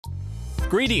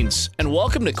Greetings and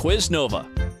welcome to Quiz Nova.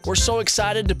 We're so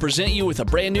excited to present you with a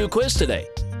brand new quiz today.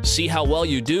 See how well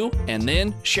you do and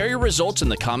then share your results in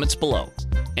the comments below.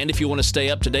 And if you want to stay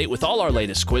up to date with all our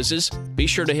latest quizzes, be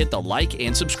sure to hit the like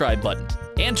and subscribe button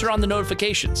and turn on the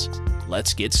notifications.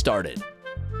 Let's get started.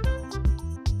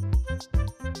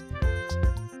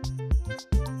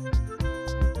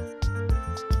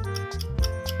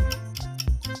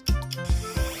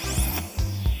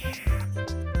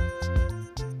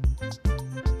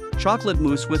 Chocolate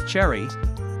mousse with cherry.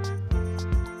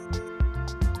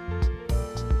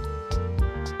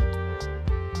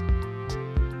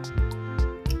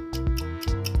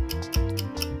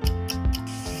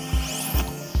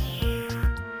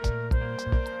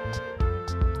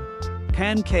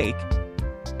 Pancake.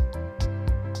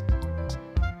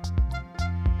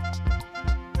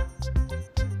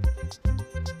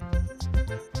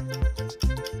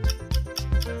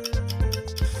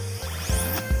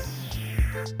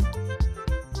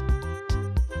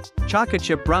 Chocolate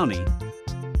chip brownie.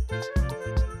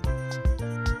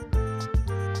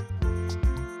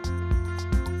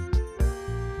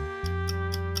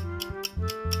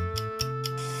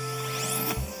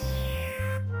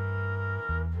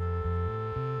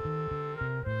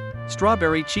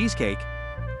 Strawberry cheesecake.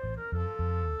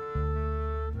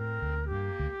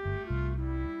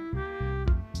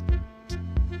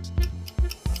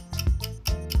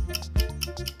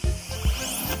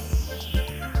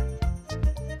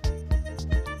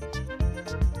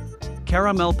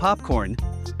 Caramel popcorn.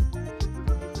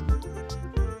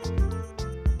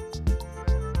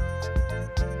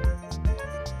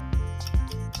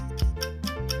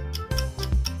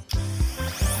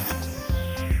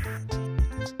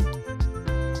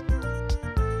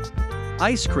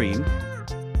 Ice cream.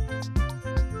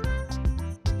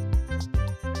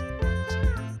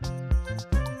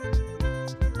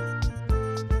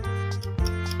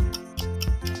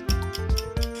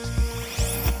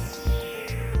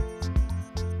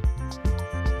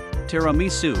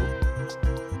 Tiramisu.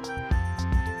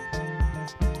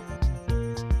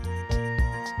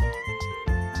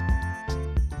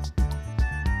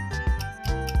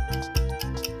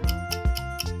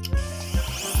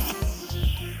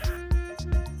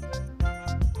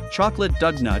 Chocolate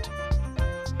doughnut.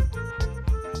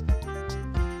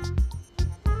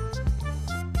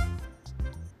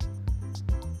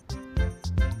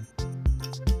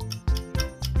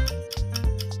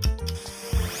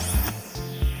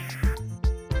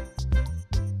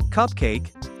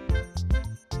 Cupcake.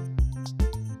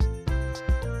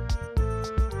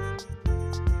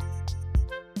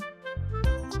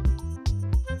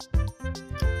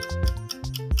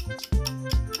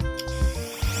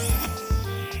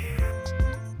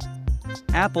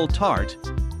 Apple tart.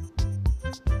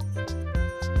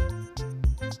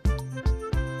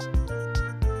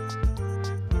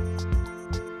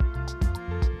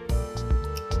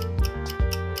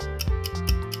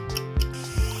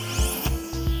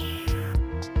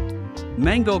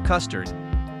 Mango custard.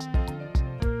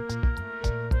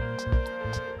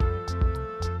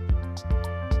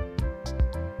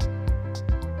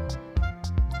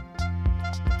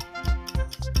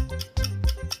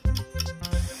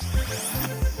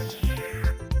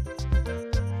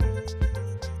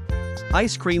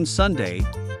 Ice cream sundae.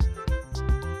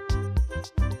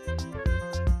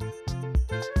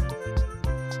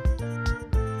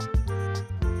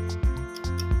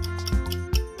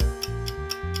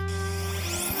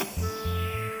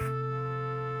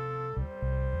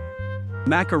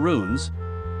 Macaroons.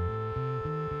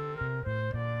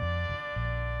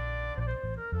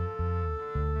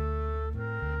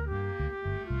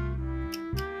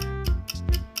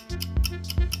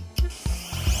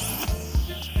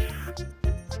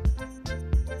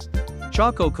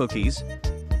 Choco cookies.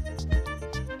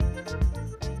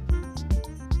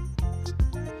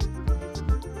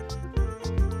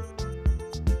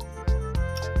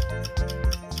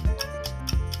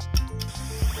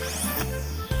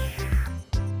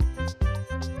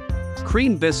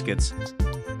 Cream biscuits.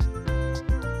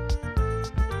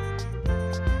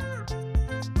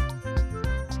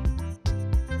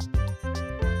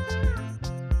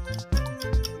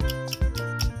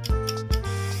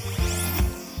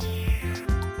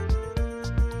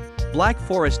 Black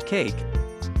Forest cake.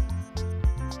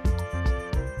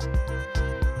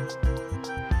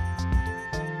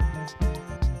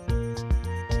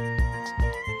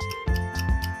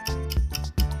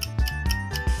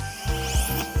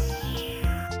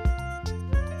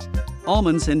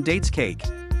 Almonds and dates cake.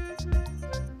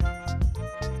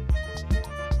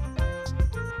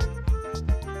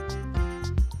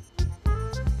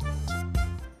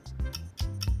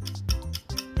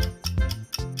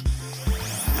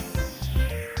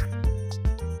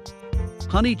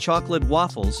 Honey chocolate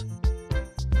waffles.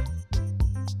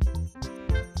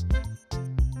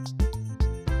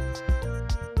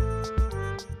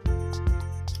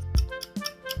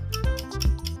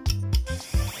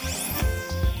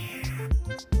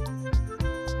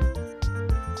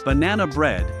 Banana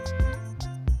bread.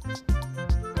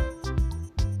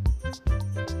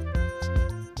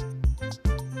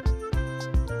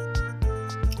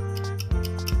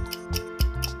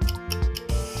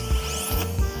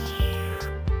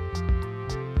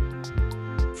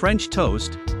 French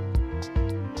toast.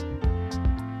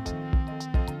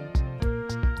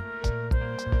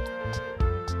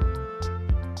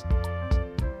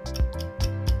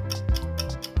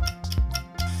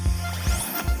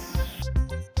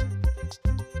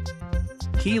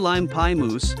 Key lime pie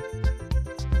mousse.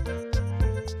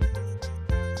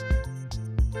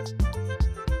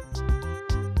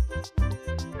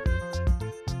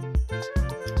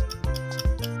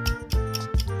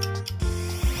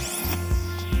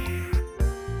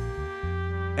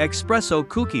 Espresso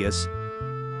cookies.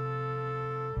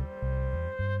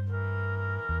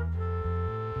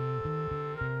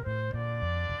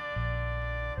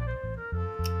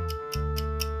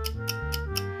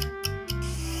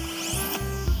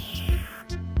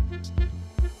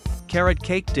 Carrot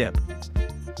cake dip.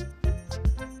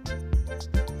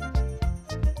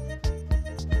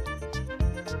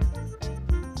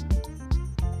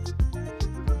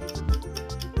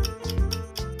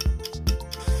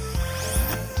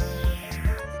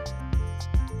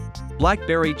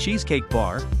 Blackberry cheesecake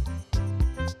bar.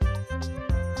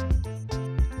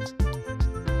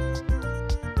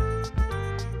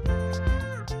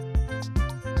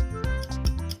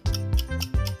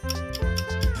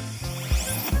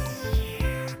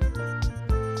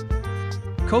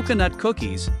 Coconut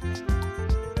cookies.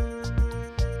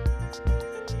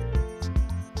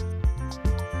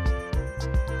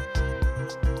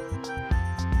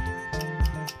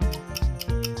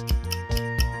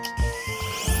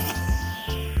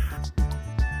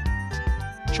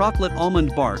 Chocolate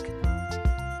almond bark.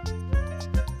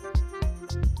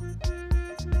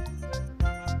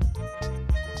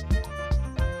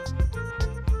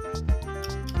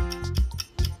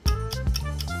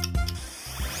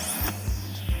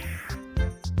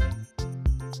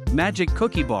 Magic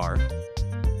cookie bar.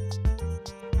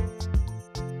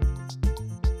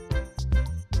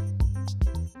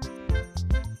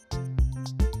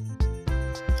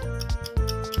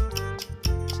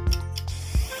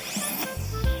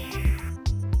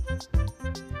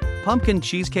 Pumpkin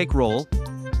cheesecake roll.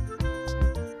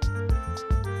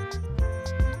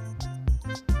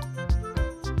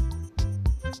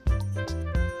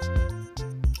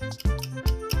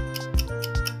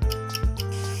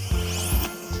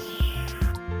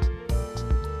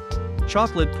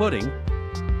 Chocolate pudding.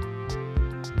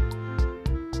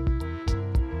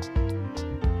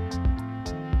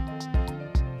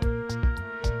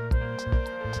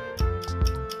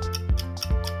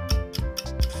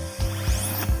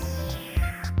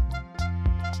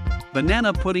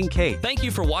 Banana pudding cake. Thank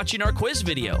you for watching our quiz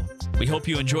video. We hope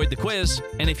you enjoyed the quiz,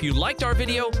 and if you liked our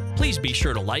video, please be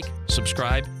sure to like,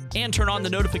 subscribe, and turn on the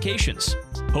notifications.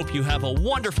 Hope you have a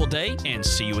wonderful day, and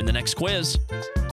see you in the next quiz.